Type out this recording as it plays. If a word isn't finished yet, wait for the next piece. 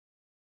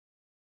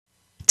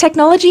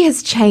Technology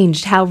has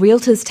changed how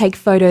realtors take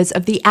photos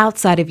of the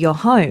outside of your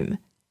home.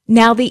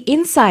 Now the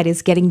inside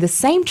is getting the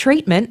same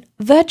treatment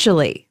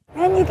virtually.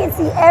 And you can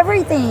see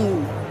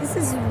everything. This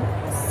is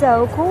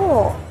so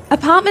cool.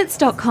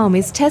 Apartments.com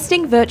is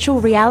testing virtual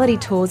reality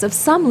tours of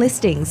some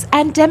listings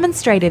and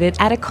demonstrated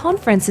it at a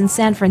conference in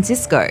San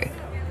Francisco.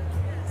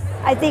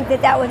 I think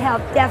that would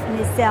help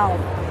definitely sell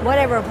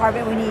whatever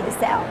apartment we need to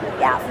sell.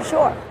 Yeah, for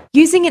sure.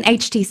 Using an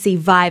HTC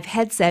Vive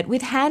headset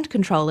with hand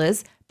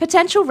controllers,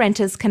 potential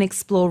renters can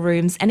explore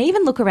rooms and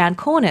even look around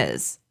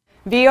corners.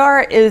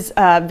 VR is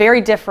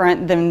very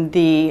different than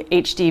the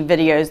HD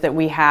videos that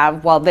we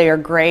have. While they are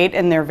great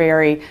and they're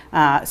very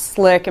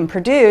slick and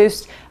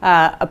produced,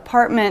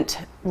 apartment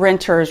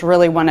renters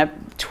really want to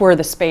tour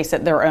the space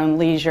at their own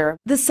leisure.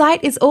 The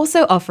site is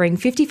also offering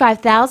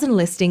 55,000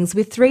 listings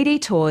with 3D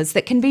tours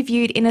that can be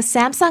viewed in a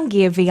Samsung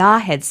Gear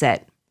VR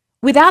headset.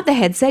 Without the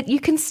headset,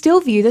 you can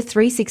still view the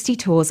 360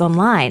 tours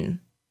online.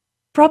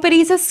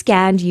 Properties are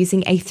scanned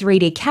using a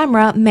 3D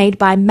camera made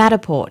by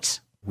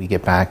Matterport. We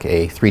get back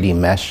a 3D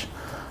mesh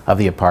of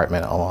the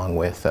apartment along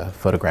with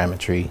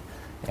photogrammetry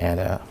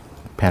and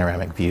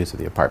panoramic views of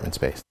the apartment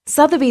space.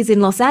 Sotheby's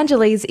in Los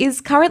Angeles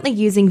is currently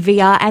using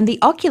VR and the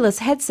Oculus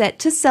headset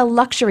to sell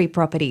luxury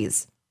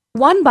properties.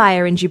 One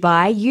buyer in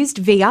Dubai used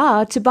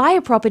VR to buy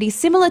a property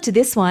similar to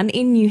this one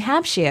in New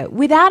Hampshire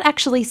without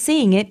actually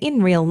seeing it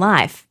in real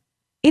life.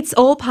 It's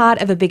all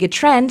part of a bigger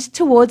trend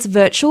towards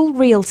virtual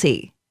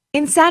realty.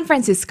 In San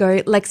Francisco,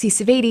 Lexi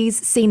Savides,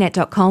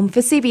 CNET.com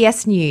for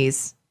CBS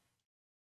News.